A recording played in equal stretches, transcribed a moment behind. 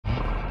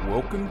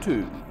Welcome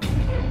to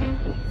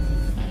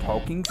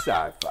Talking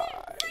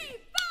Sci-Fi.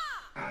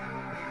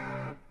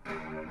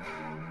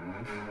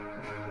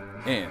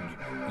 And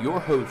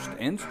your host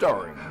and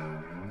starring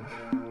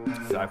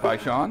Sci-Fi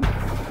Sean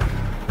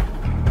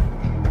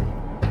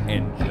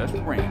and Just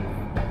Randy.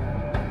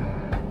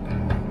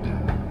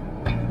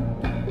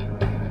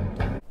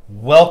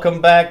 Welcome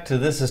back to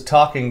This is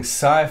Talking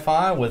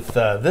Sci-Fi with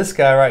this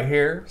guy right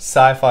here,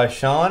 Sci-Fi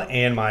Sean,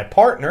 and my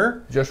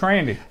partner, Just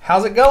Randy.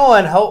 How's it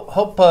going?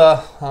 Hope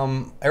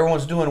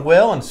everyone's doing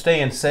well and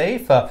staying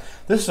safe.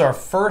 This is our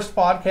first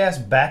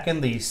podcast back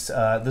in the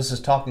This is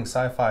Talking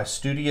Sci-Fi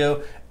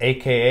studio,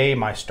 aka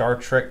my Star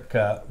Trek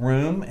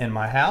room in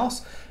my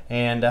house.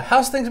 And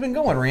how's things been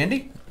going,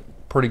 Randy?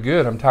 Pretty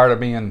good. I'm tired of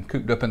being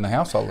cooped up in the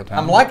house all the time.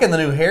 I'm liking the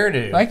new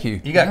hairdo. Thank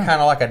you. You got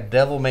kind of like a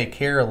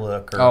devil-may-care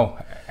look. Oh,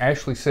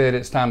 Ashley said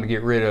it's time to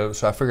get rid of it,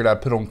 so I figured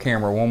I'd put on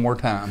camera one more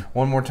time.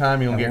 One more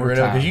time, you'll get more rid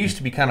of it? time. Because you used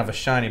to be kind of a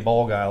shiny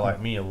ball guy like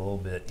me a little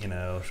bit,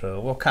 so,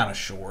 well, kind of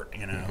short,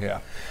 Yeah.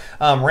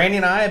 Randy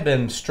and I have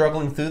been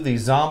struggling through the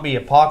zombie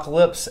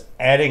apocalypse,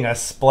 adding a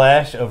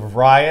splash of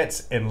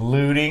riots and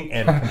looting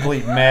and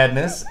complete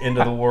madness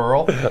into the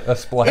world. A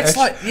splash? It's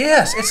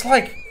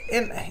like,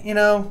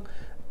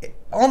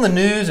 on the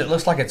news, it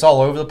looks like it's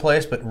all over the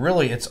place, but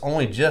really it's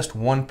only just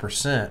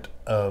 1%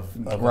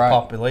 of the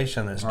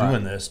population that's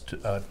doing this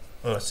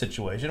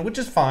situation, which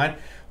is fine.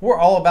 We're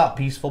all about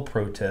peaceful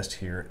protest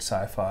here at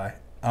Sci-Fi.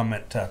 I'm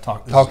at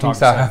Talking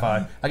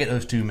Sci-Fi. I get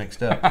those two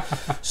mixed up.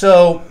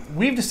 So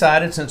we've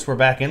decided, since we're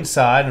back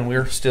inside and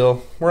we're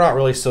not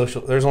really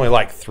social. There's only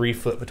like 3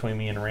 foot between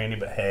me and Randy,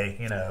 but hey,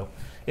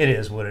 it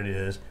is what it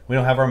is. We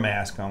don't have our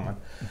mask on.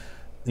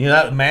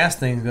 That mask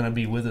thing's going to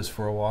be with us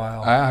for a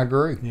while. I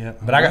agree. Yeah,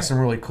 but I got some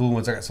really cool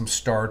ones. I got some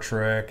Star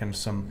Trek and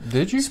some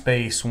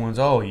space ones.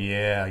 Oh,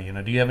 yeah.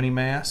 Do you have any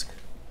masks?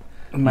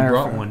 You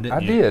brought one,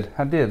 didn't you?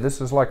 I did.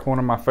 This is like one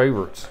of my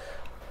favorites.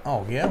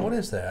 Oh, yeah? What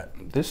is that?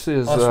 This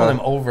is... it's one of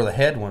them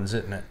over-the-head ones,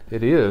 isn't it?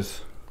 It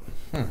is.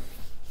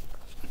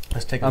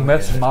 Let's take a I look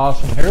messed at it. my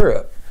awesome hair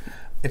up.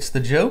 It's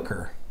the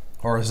Joker.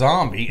 Or a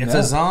zombie. It's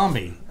a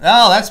zombie.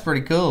 Oh, that's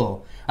pretty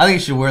cool. I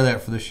think you should wear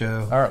that for the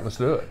show. All right, let's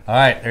do it. All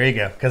right, there you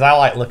go. Because I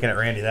like looking at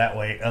Randy that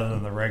way other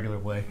than the regular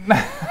way.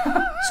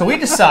 So we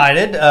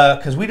decided,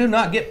 because we do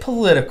not get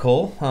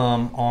political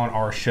on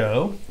our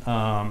show,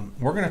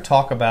 we're going to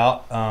talk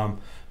about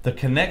the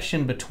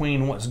connection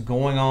between what's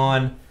going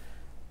on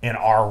in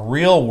our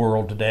real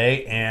world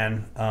today,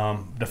 and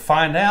to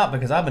find out,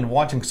 because I've been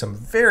watching some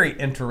very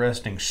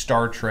interesting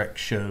Star Trek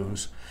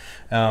shows,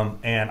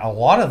 and a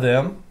lot of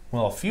them,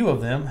 well, a few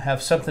of them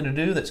have something to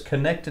do that's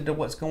connected to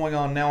what's going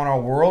on now in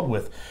our world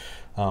with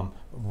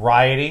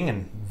rioting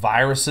and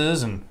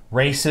viruses and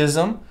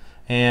racism.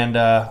 And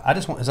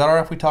is that all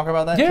right if we talk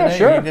about that today?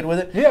 Sure. Are you good with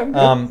it? Yeah,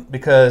 I'm good.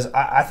 Because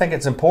I think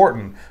it's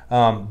important.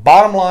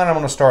 Bottom line, I'm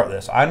going to start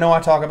this. I know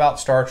I talk about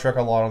Star Trek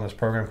a lot on this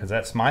program because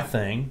that's my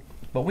thing,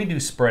 but we do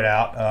spread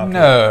out.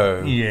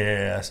 No.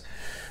 Yes.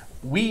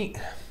 When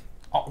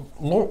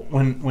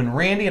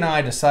Randy and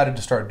I decided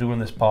to start doing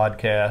this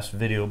podcast,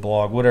 video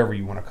blog, whatever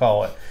you want to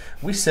call it,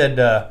 we said,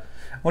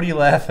 what are you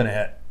laughing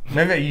at?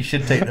 Maybe you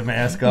should take the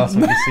mask off so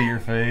we can see your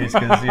face,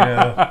 because,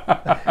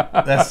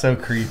 that's so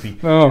creepy.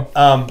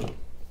 Oh.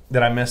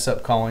 Did I mess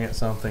up calling it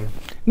something?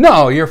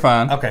 No, you're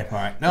fine. Okay, all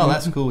right. No,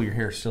 that's cool. Your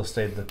hair still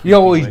stayed the creepy You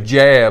always way.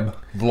 jab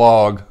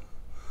vlog.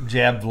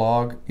 Jab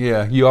vlog?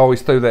 Yeah, you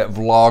always throw that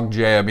vlog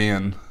jab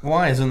in.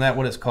 Why? Isn't that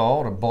what it's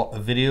called? A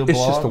video blog?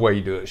 It's just the way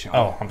you do it, Sean.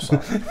 Oh, I'm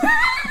sorry.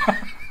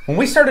 When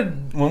we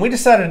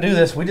decided to do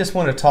this, we just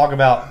wanted to talk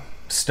about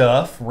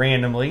stuff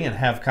randomly and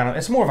have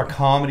it's more of a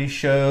comedy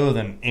show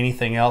than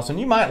anything else. And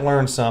you might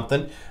learn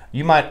something.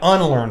 You might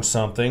unlearn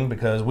something,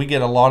 because we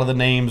get a lot of the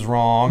names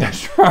wrong.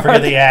 That's right.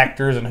 Forget the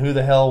actors and who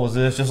the hell was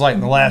this. Just like in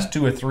the last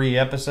 2 or 3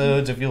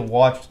 episodes, if you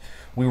watched,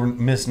 we were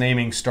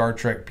misnaming Star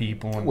Trek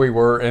people. And We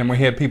were, and we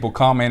had people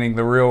commenting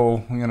the real,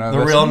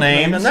 the real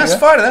name, and that's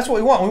fine. That's what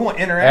we want. We want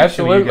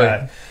interaction with you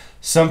guys.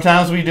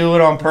 Sometimes we do it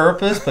on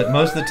purpose, but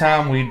most of the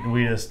time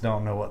we just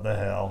don't know what the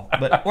hell.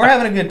 But we're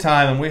having a good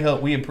time,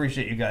 and we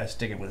appreciate you guys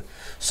sticking with it.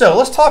 So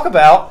let's talk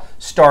about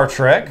Star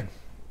Trek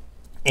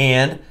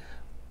and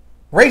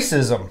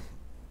racism.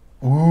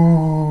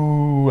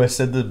 Ooh, I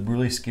said the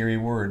really scary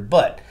word.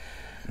 But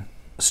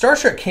Star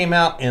Trek came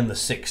out in the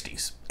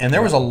 60s, and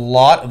there was a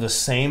lot of the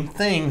same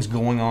things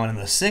going on in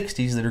the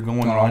 60s that are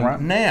going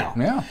on now.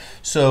 Yeah.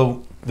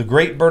 So the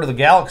great bird of the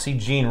galaxy,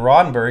 Gene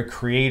Roddenberry,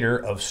 creator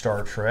of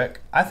Star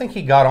Trek, I think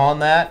he got on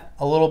that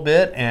a little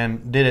bit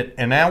and did it,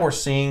 and now we're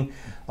seeing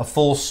a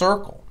full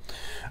circle.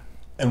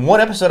 And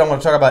one episode I'm going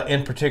to talk about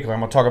in particular,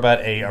 I'm going to talk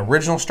about a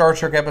original Star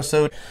Trek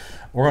episode.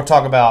 We're going to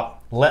talk about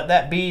Let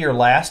That Be Your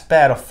Last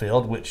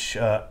Battlefield, which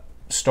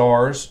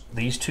stars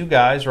these 2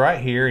 guys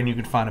right here, and you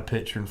can find a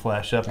picture and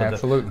flash up.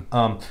 Absolutely.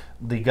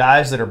 The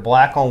guys that are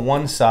black on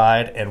one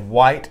side and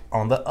white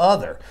on the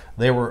other.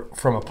 They were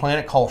from a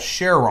planet called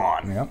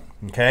Charon. Yep.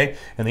 Okay,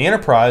 and the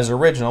Enterprise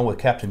original with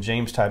Captain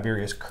James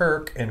Tiberius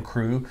Kirk and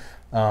crew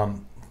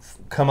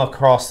come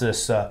across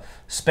this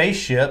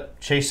spaceship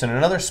chasing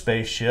another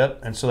spaceship,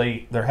 and so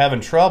they're having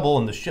trouble,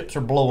 and the ships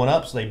are blowing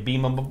up, so they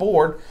beam them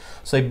aboard.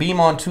 So they beam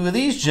on two of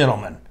these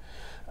gentlemen,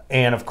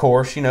 and of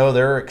course,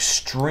 they're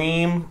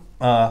extreme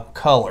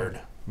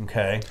colored.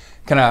 Okay.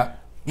 Can I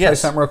say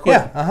something real quick?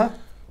 Yeah.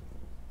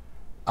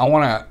 I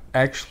want to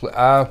actually.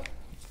 I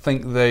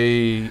think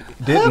they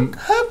didn't.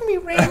 Hug me,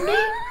 Randy.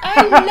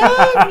 I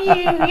love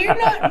you. You're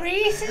not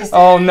racist.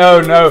 Oh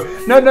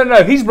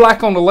no! He's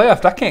black on the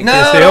left. I can't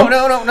kiss him.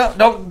 No!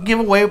 Don't give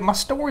away my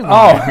storyline.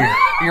 Oh. Here.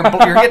 You're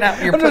getting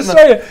out. You're I'm just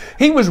saying.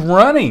 He was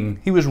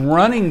running. He was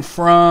running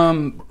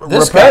from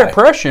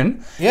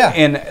repression. Yeah.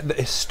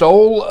 And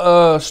stole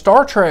a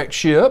Star Trek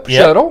ship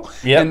shuttle.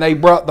 Yep. And they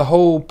brought the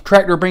whole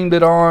tractor beamed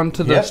it on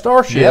to the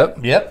starship.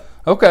 Yep.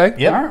 Okay.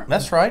 Yep. All right.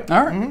 That's right.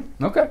 All right.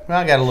 Mm-hmm. Okay.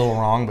 I got a little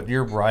wrong, but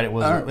you're right. It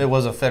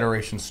was a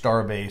Federation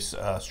Starbase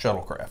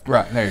shuttlecraft.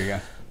 Right. There you go.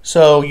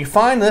 So you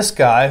find this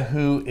guy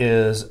who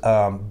is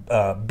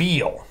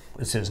Beale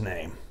is his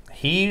name.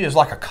 He is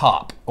like a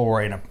cop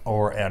or in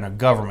a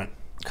government,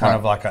 kind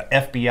of like a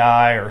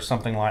FBI or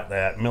something like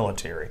that,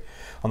 military.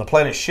 On the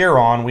planet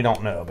Charon, we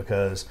don't know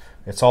because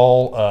it's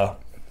all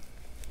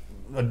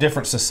a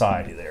different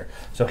society there.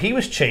 So he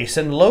was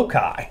chasing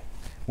Loki,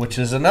 which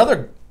is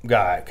another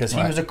guy, because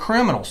he was a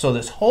criminal. So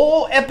this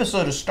whole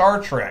episode of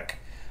Star Trek,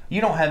 you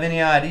don't have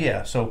any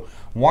idea. So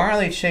why are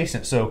they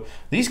chasing it? So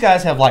these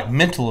guys have like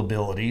mental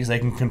abilities. They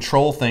can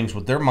control things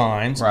with their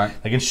minds. Right.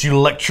 They can shoot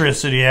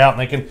electricity out, and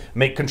they can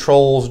make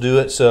controls do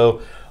it.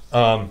 So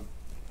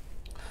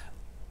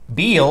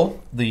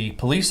Beale, the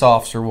police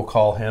officer, we'll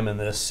call him in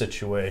this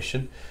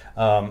situation,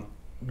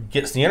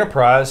 gets the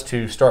Enterprise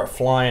to start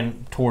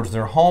flying towards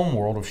their home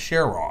world of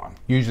Charon.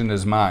 Using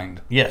his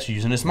mind. Yes,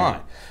 using his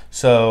mind.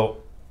 So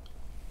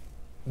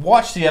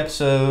watch the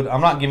episode. I'm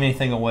not giving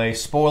anything away.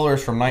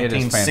 Spoilers from It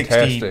is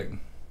 1967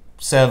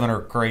 fantastic.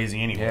 are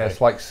crazy anyway. Yeah,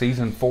 it's like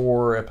season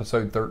 4,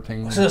 episode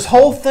 13. So this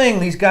whole thing,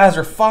 these guys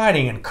are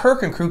fighting, and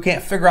Kirk and crew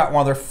can't figure out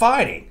why they're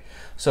fighting.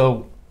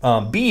 So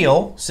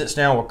Beale sits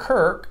down with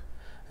Kirk,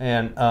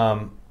 and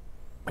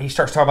he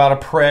starts talking about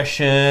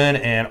oppression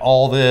and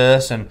all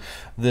this, and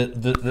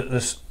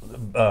this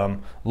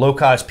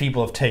Loki's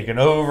people have taken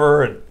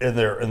over,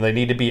 and they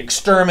need to be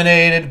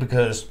exterminated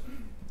because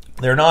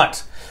they're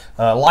not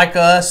like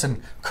us.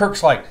 And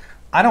Kirk's like,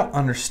 I don't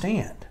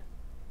understand.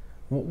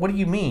 What do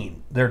you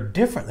mean? They're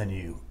different than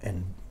you.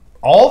 And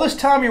all this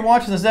time you're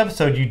watching this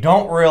episode, you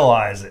don't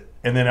realize it.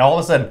 And then all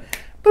of a sudden,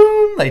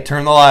 boom, they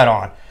turn the light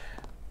on.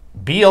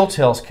 Beale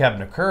tells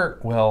Captain Kirk,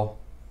 well,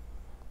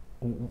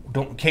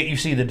 can't you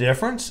see the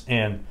difference?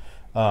 And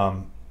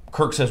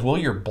Kirk says, well,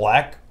 you're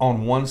black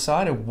on one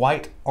side and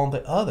white on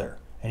the other.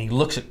 And he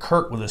looks at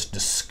Kirk with this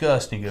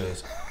disgust, and he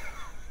goes,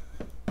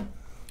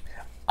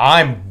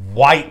 I'm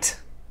white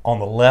on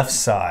the left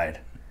side.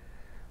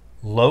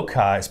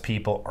 Loki's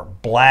people are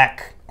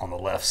black on the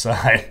left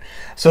side.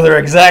 So they're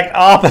exact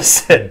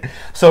opposite.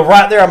 So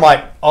right there, I'm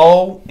like,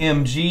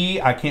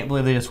 OMG, I can't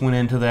believe they just went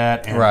into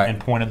that and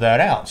pointed that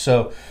out.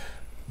 So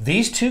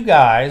these two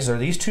guys, or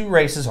these two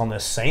races on the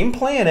same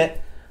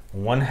planet,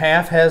 one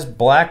half has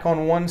black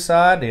on one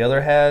side, the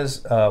other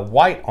has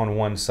white on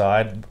one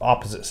side,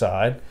 opposite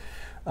side.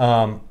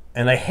 And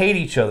they hate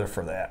each other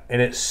for that.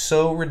 And it's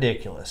so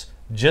ridiculous.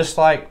 Just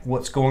like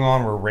what's going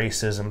on with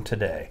racism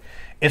today.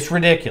 It's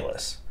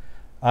ridiculous.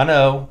 I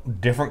know,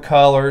 different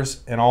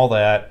colors and all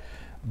that,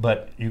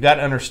 but you got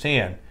to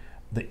understand,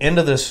 the end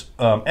of this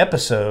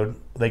episode,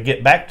 they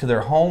get back to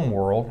their home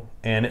world,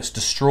 and it's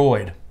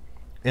destroyed.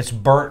 It's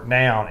burnt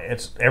down.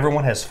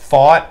 Everyone has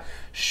fought,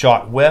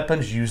 shot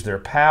weapons, used their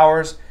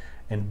powers,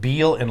 and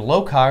Beale and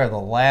Loki are the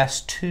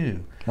last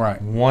two.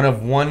 Right. One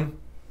of one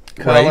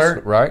color,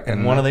 race, right,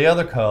 and one of the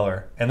other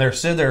color. And they're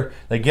sitting there,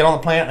 they get on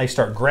the planet, and they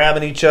start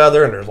grabbing each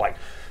other, and there's like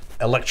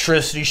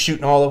electricity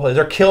shooting all over the place.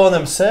 They're killing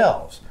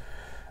themselves.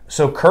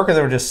 So Kirk and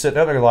they were just sitting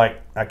up there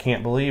like, I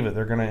can't believe it.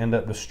 They're going to end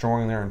up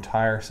destroying their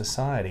entire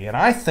society. And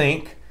I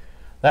think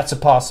that's a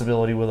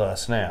possibility with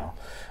us now.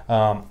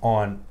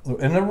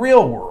 In the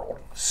real world,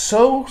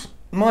 so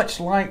much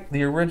like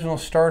the original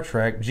Star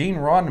Trek, Gene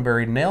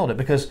Roddenberry nailed it,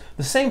 because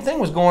the same thing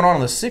was going on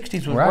in the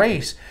 60s with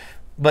race.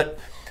 But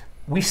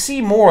we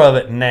see more of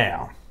it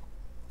now.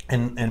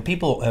 And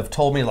people have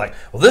told me, like,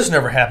 well, this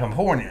never happened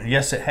before. And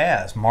yes, it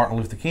has. Martin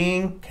Luther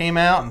King came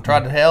out and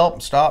tried to help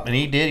and stop, and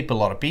he did. He put a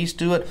lot of peace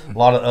to it. A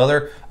lot of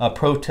other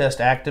protest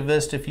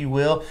activists, if you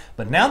will.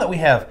 But now that we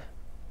have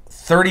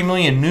 30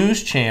 million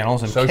news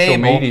channels and social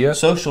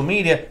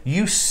media,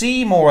 you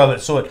see more of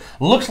it. So it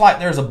looks like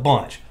there's a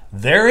bunch.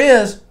 There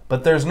is,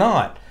 but there's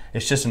not.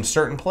 It's just in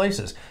certain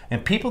places.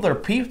 And people that are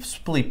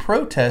peacefully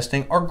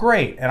protesting are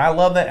great. And I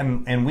love that,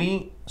 and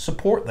we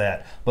support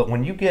that. But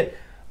when you get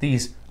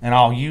these, and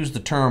I'll use the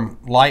term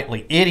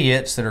lightly,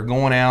 idiots that are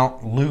going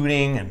out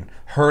looting and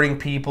hurting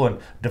people and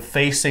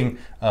defacing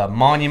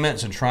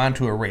monuments and trying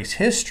to erase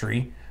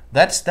history,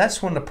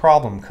 that's when the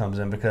problem comes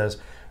in, because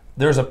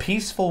there's a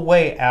peaceful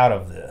way out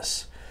of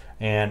this.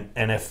 And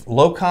if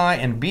Lokai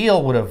and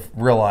Beale would have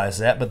realized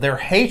that, but their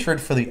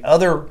hatred for the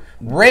other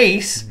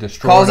race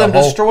caused them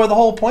to destroy the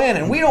whole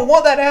planet. And we don't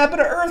want that to happen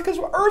to Earth because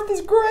Earth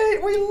is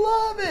great. We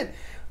love it.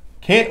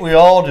 Can't we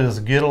all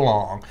just get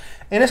along?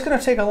 And it's going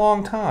to take a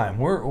long time.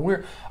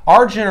 We're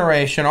our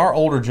generation, our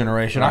older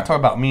generation. Right. I talk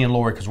about me and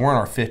Lori because we're in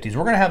our 50s.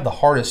 We're going to have the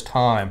hardest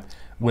time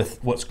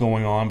with what's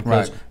going on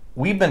because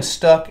we've been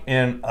stuck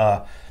in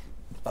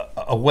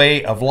a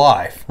way of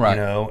life, you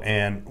know,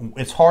 and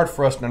it's hard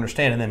for us to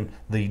understand. And then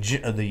the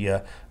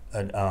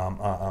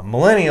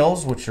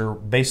millennials, which are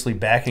basically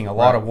backing a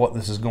lot of what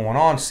this is going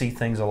on, see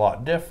things a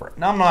lot different.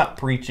 Now, I'm not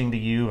preaching to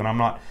you, and I'm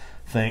not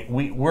think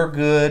we're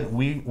good.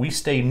 We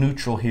stay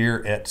neutral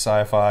here at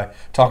Sci-Fi,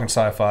 talking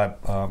sci-fi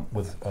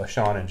with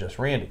Sean and just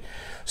Randy.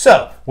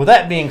 So, with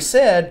that being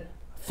said,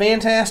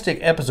 fantastic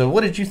episode.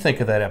 What did you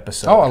think of that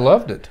episode? Oh, I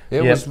loved it.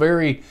 It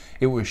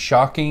was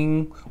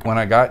shocking when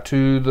I got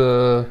to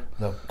the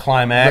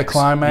climax. The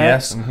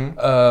climax. Yes.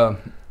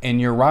 Mm-hmm. And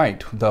you're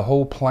right. The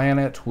whole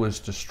planet was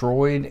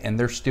destroyed, and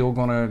they're still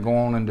going to go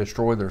on and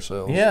destroy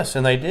themselves. Yes,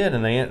 and they did.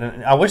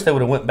 And I wish they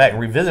would have went back and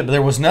revisited, but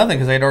there was nothing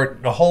because they'd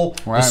already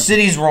the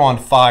cities were on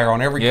fire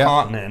on every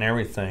continent and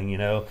everything. You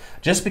know,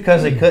 just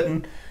because they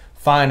couldn't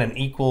find an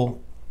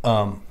equal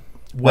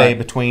way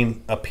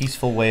between a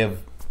peaceful way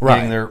of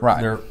getting their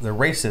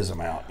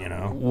racism out. You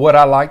know, what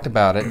I liked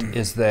about it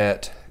is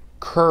that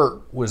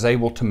Kirk was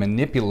able to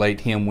manipulate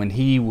him when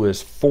he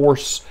was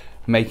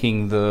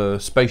making the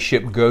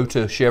spaceship go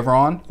to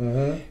Chevron.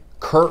 Mm-hmm.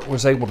 Kurt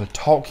was able to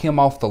talk him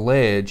off the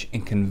ledge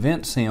and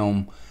convince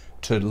him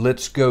to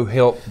let's go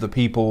help the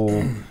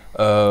people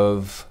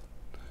of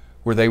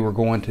where they were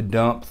going to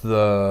dump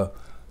the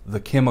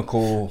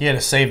chemical. Yeah,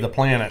 to save the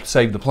planet.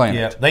 Save the planet.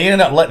 Yeah, they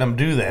ended up letting them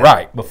do that.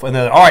 Right. Before, and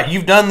then, all right,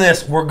 you've done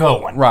this, we're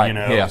going. Right. You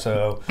know. Yeah.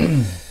 So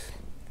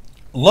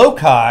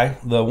Lokai,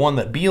 the one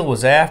that Beale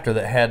was after,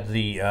 that had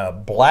the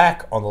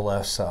black on the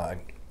left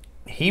side,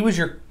 he was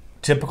your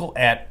typical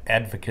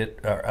advocate.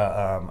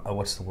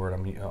 What's the word?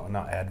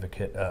 Not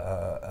advocate.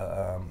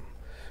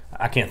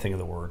 I can't think of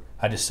the word.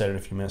 I just said it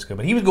a few minutes ago.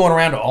 But he was going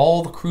around to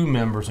all the crew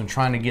members and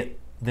trying to get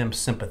them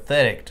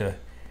sympathetic to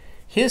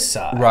his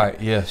side.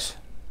 Right. Yes.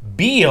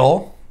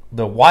 Beale,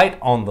 the white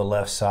on the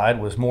left side,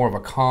 was more of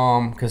a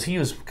calm because he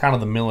was kind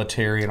of the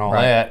military and all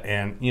that.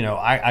 And you know,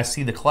 I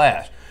see the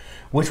clash,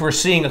 which we're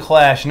seeing a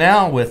clash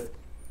now with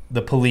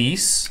the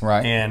police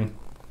and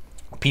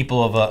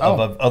people of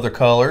other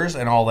colors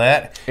and all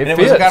that. It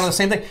was kind of the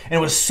same thing. And it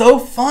was so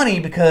funny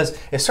because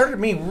it started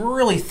me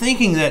really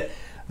thinking that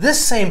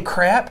this same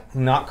but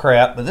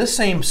this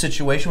same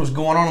situation was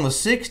going on in the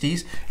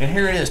 60s, and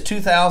here it is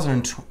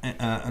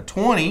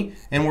 2020,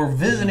 and we're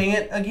visiting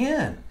it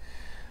again.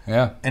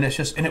 Yeah. And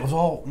it was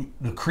all,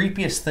 the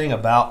creepiest thing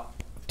about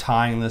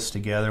tying this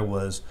together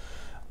was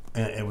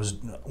it was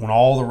when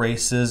all the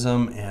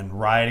racism and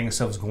rioting and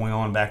stuff was going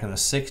on back in the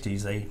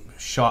 60s, they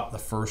shot the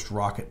first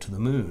rocket to the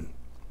moon.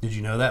 Did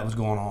you know that was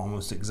going on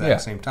almost the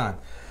exact same time?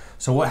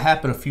 So what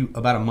happened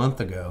about a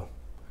month ago?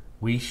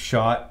 We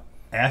shot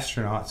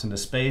astronauts into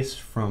space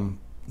from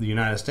the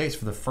United States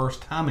for the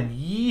first time in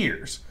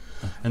years.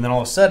 And then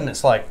all of a sudden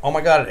it's like, oh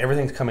my God,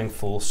 everything's coming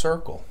full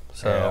circle.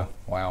 So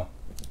wow.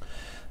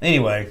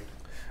 Anyway,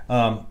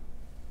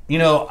 you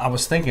know, I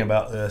was thinking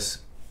about this.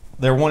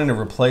 They're wanting to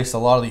replace a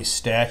lot of these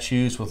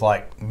statues with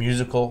like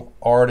musical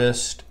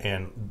artists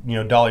and, you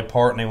know, Dolly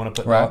Parton. They want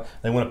to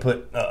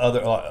put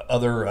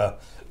other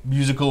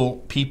musical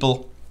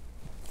people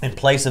in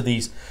place of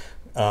these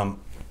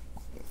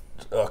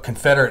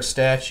Confederate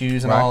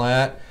statues and all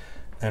that,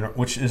 and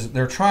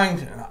they're trying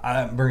to.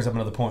 That brings up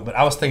another point, but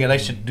I was thinking they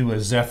should do a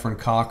Zephyr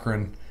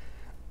Cochrane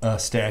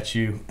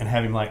statue and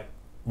have him like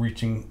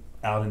reaching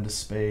out into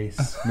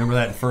space. Remember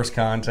that in First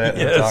Contact?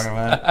 They were talking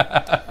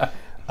about.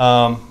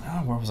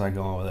 Where was I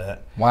going with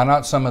that? Why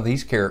not some of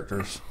these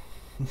characters?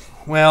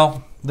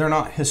 Well, they're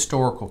not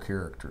historical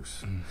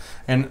characters,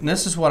 and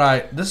this is what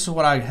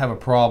I have a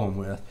problem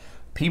with.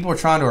 People are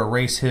trying to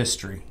erase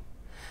history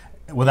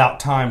without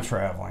time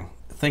traveling.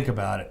 Think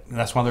about it.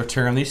 That's why they're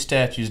tearing these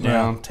statues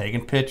down,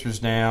 taking pictures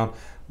down,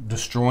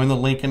 destroying the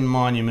Lincoln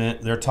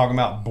Monument. They're talking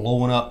about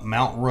blowing up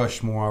Mount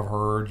Rushmore, I've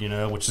heard, you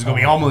know, which is going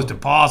to be almost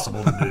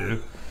impossible to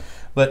do.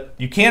 But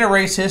you can't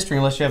erase history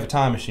unless you have a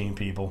time machine,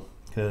 people,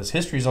 because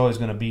history is always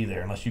going to be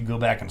there unless you go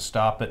back and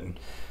stop it and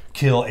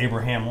kill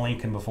Abraham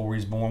Lincoln before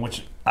he's born,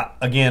 which,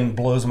 again,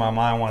 blows my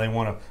mind why they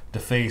want to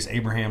deface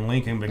Abraham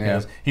Lincoln,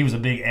 because he was a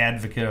big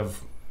advocate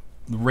of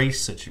the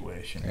race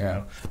situation. You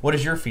know? What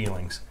is your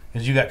feelings?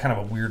 Because you got kind of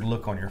a weird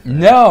look on your face.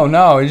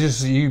 No, it's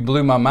just you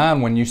blew my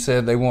mind when you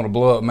said they want to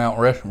blow up Mount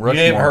Rushmore. You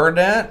ain't heard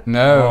that?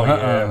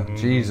 No,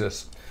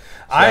 Jesus. So.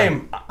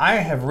 I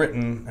have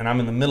written, and I'm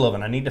in the middle of it,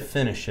 and I need to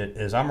finish it,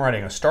 is I'm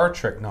writing a Star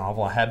Trek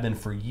novel. I have been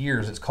for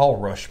years. It's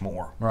called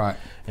Rushmore. Right.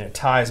 And it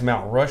ties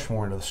Mount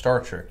Rushmore into the Star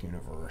Trek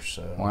universe.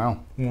 So wow.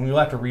 You'll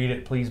have to read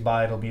it. Please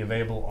buy it. It'll be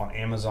available on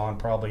Amazon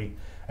probably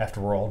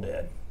after we're all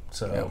dead.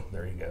 So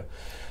there you go.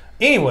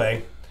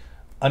 Anyway,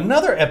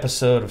 another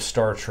episode of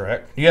Star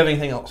Trek. Do you have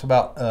anything else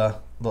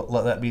about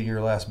let that be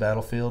your last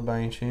battlefield by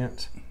any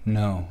chance?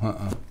 No.